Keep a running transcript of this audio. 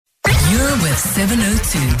You're with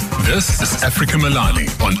 702. This is Africa Milani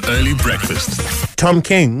on Early Breakfast. Tom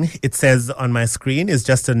King, it says on my screen, is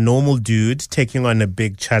just a normal dude taking on a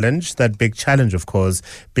big challenge. That big challenge, of course,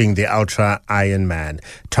 being the Ultra Ironman.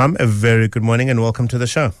 Tom, a very good morning and welcome to the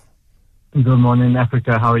show. Good morning,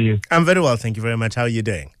 Africa. How are you? I'm very well, thank you very much. How are you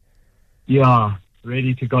doing? Yeah,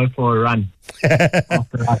 ready to go for a run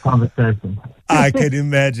after our conversation. I can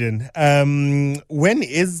imagine. When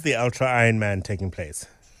is the Ultra Ironman taking place?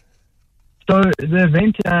 So the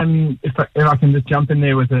event, if I can just jump in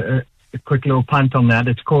there with a quick little punt on that,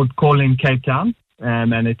 it's called Call in Cape Town,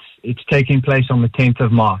 and it's taking place on the 10th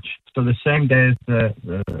of March. So the same day as the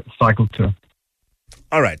cycle tour.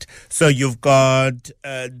 All right. So you've got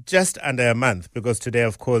just under a month, because today,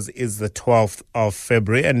 of course, is the 12th of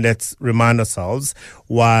February. And let's remind ourselves,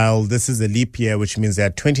 while this is a leap year, which means there are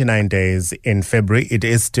 29 days in February, it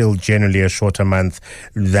is still generally a shorter month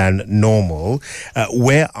than normal.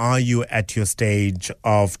 Where are you at your stage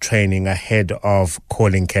of training ahead of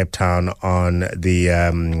calling Cape Town on the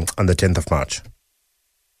 10th of March?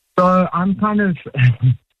 So I'm kind of...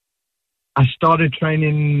 I started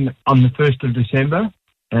training on the 1st of December.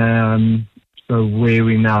 So where are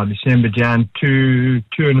we now? December, Jan, two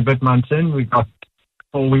and a bit months in. We've got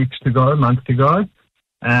 4 weeks to go, a month to go.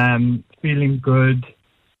 Feeling good.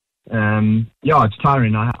 Yeah, it's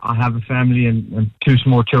tiring. I have a family and two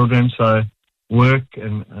small children, so work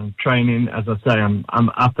and training. As I say, I'm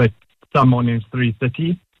up at some mornings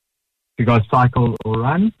 3:30 to go cycle or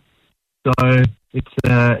run. So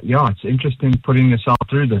it's interesting putting yourself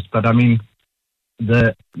through this. But I mean,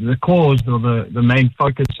 the cause or the main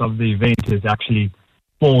focus of the event is actually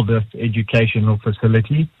for this educational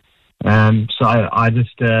facility. So I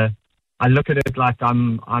just I look at it like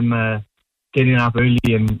I'm getting up early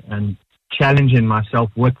and challenging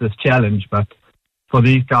myself with this challenge. But for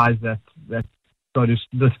these guys that go to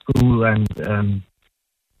the school and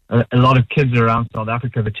a lot of kids around South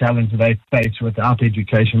Africa, the challenge they face without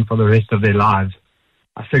education for the rest of their lives,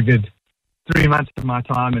 I figured 3 months of my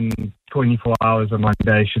time and 24 hours of my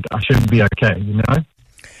day I should be okay, you know?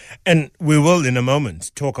 And we will, in a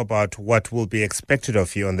moment, talk about what will be expected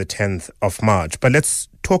of you on the 10th of March. But let's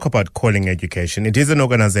talk about Calling Education. It is an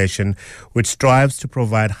organization which strives to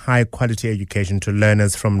provide high-quality education to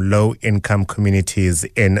learners from low-income communities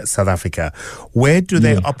in South Africa. Where do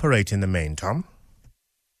they operate in the main, Tom?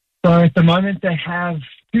 So at the moment, they have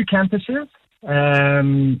 2 campuses,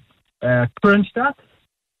 Kroonstad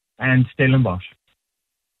and Stellenbosch.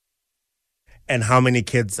 And how many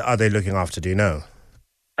kids are they looking after, do you know?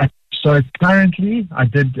 So currently, I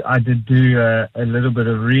did do a little bit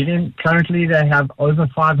of reading. Currently, they have over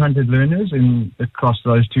 500 learners across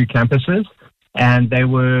those 2 campuses, and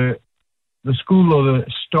the school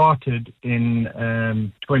started in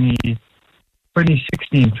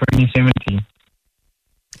 2016, 2017.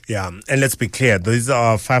 Yeah, and let's be clear, these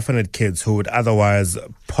are 500 kids who would otherwise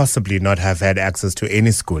possibly not have had access to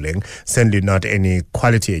any schooling, certainly not any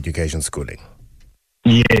quality education schooling.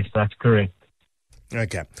 Yes, that's correct.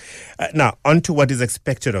 Okay. Now, on to what is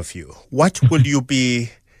expected of you. What would you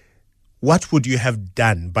have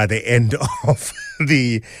done by the end of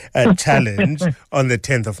the challenge on the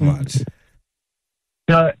 10th of March?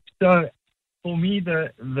 So for me,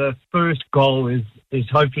 the first goal is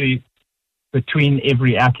hopefully between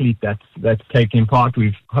every athlete that's taking part,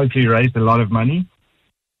 we've hopefully raised a lot of money.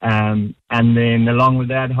 And then along with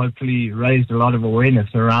that, hopefully raised a lot of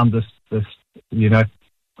awareness around this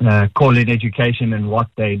Call in Education and what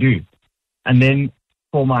they do. And then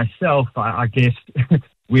for myself, I guess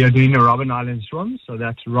we are doing a Robben Island swim. So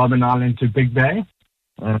that's Robben Island to Big Bay.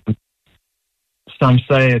 Some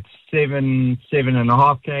say it's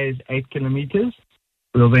 7.5 k's, 8 kilometers.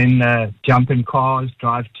 We'll then jump in cars,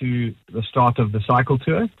 drive to the start of the cycle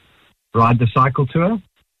tour, ride the cycle tour,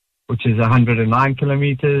 which is 109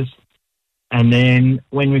 kilometers. And then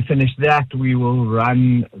when we finish that, we will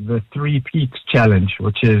run the 3 Peaks Challenge,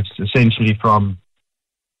 which is essentially from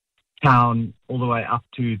town all the way up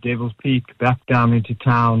to Devil's Peak, back down into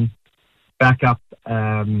town, back up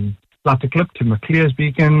Platteklip to Maclear's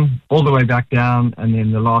Beacon, all the way back down, and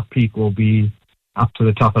then the last peak will be up to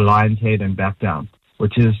the top of Lion's Head and back down,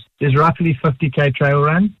 which is roughly 50k trail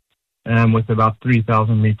run with about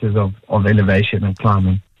 3,000 meters of elevation and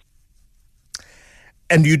climbing.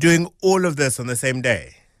 And you're doing all of this on the same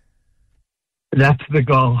day? That's the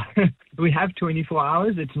goal. We have 24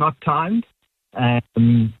 hours. It's not timed.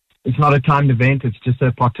 It's not a timed event. It's just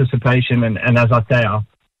a participation. And as I say,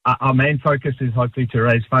 our main focus is hopefully to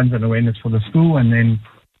raise funds and awareness for the school, and then,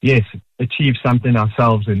 yes, achieve something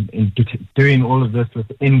ourselves in doing all of this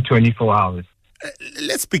within 24 hours.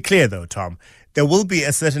 Let's be clear, though, Tom. there will be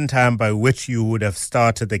a certain time by which you would have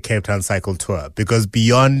started the Cape Town cycle tour, because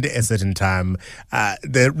beyond a certain time,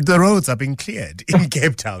 the roads are being cleared in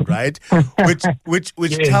Cape Town, right? Which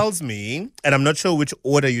Yes. tells me, and I'm not sure which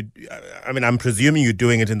order I'm presuming you're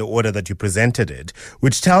doing it in the order that you presented it,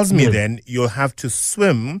 which tells me then you'll have to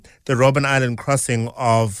swim the Robben Island crossing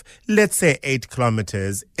of, let's say, 8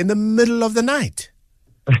 kilometers in the middle of the night.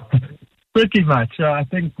 Pretty much. So I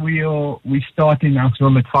think we're starting our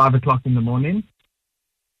swim at 5 o'clock in the morning.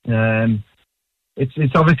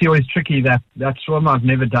 It's obviously always tricky, that swim. I've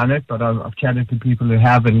never done it, but I've chatted to people who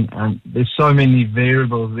have, and there's so many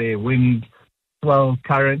variables there: wind, swell,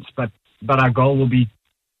 currents. But our goal will be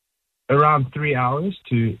around 3 hours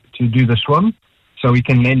to do the swim, so we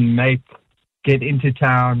can then get into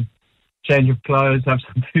town, change of clothes, have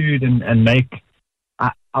some food, and make.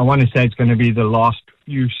 I want to say it's going to be the last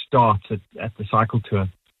few starts at the cycle tour.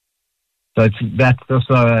 So that's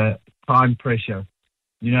also a time pressure.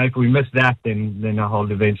 If we miss that, then the whole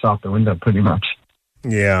event's out the window pretty much.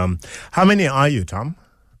 Yeah. How many are you, Tom?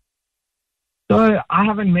 So I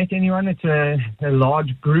haven't met anyone. It's a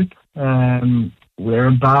large group. We're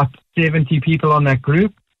about 70 people on that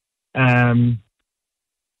group. And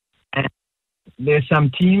there's some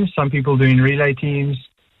teams, some people doing relay teams.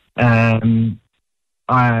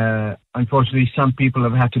 Unfortunately, some people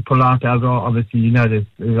have had to pull out as well. Obviously, there's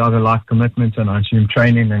other life commitments, and I assume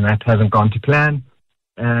training, and that hasn't gone to plan.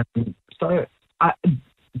 So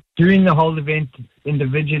doing the whole event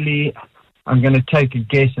individually, I'm going to take a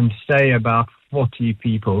guess and say about 40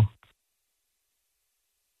 people.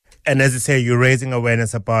 And as you say, you're raising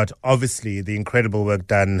awareness about, obviously, the incredible work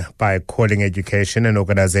done by Calling Education, an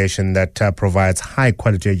organization that provides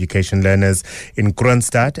high-quality education learners in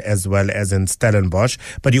Kroonstad as well as in Stellenbosch.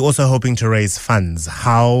 But you're also hoping to raise funds.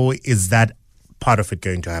 How is that part of it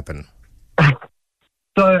going to happen?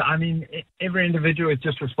 So, every individual is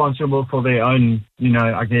just responsible for their own,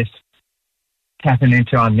 I guess, tapping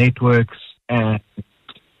into our networks and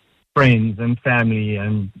friends and family.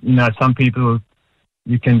 And, some people,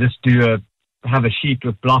 you can just have a sheet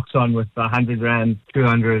with blocks on with 100 Rand,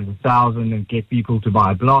 200, 1,000 and get people to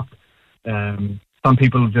buy a block. Some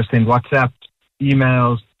people just send WhatsApp,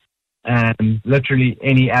 emails, and literally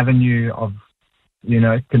any avenue of,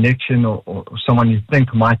 connection or someone you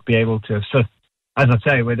think might be able to assist. As I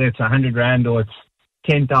say, whether it's 100 Rand or it's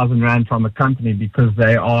 10,000 Rand from a company, because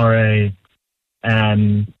they are a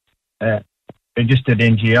registered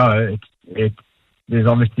NGO, there's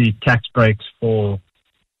obviously tax breaks for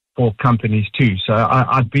companies too. So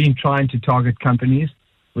I've been trying to target companies.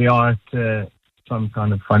 We are at some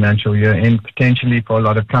kind of financial year end potentially for a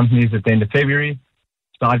lot of companies at the end of February.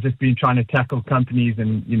 So I've just been trying to tackle companies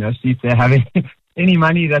and, see if they're having any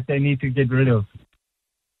money that they need to get rid of.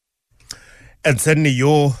 And certainly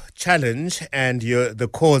your challenge and the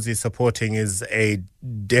cause you're supporting is a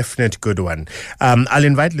definite good one. I'll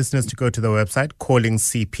invite listeners to go to the website, Calling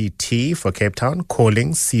CPT for Cape Town,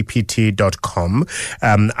 callingcpt.com.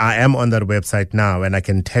 I am on that website now, and I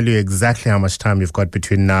can tell you exactly how much time you've got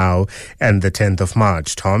between now and the 10th of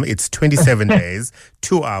March, Tom. It's 27 days,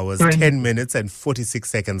 2 hours, 10 minutes, and 46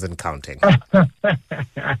 seconds and counting.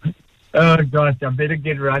 Oh, gosh, I better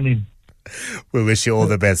get running. We wish you all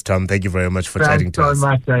the best, Tom. Thank you very much for chatting to us.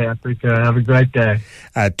 Thanks so much, Africa. Have a great day.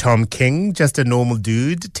 Tom King, just a normal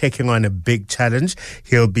dude, taking on a big challenge.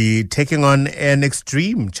 He'll be taking on an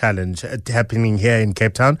extreme challenge happening here in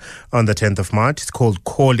Cape Town on the 10th of March. It's called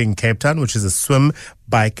Calling Cape Town, which is a swim,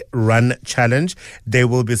 bike, run challenge. They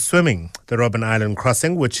will be swimming the Robben Island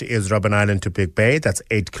crossing, which is Robben Island to Big Bay. That's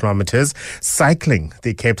 8 kilometers. Cycling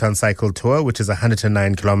the Cape Town Cycle Tour, which is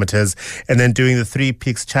 109 kilometers. And then doing the Three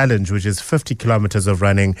Peaks Challenge, which is 50 kilometers of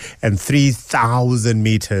running and 3,000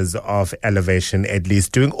 meters of elevation, at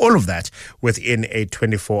least, doing all of that within a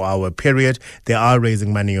 24-hour period. They are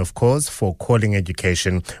raising money, of course, for Calling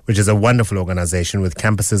Education, which is a wonderful organization with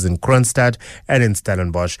campuses in Kroonstad and in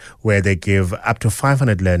Stellenbosch, where they give up to 500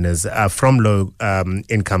 learners from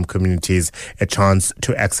low-income communities a chance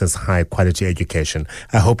to access high-quality education.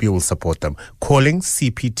 I hope you will support them.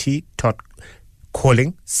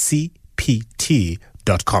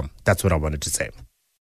 Callingcpt.com. That's what I wanted to say.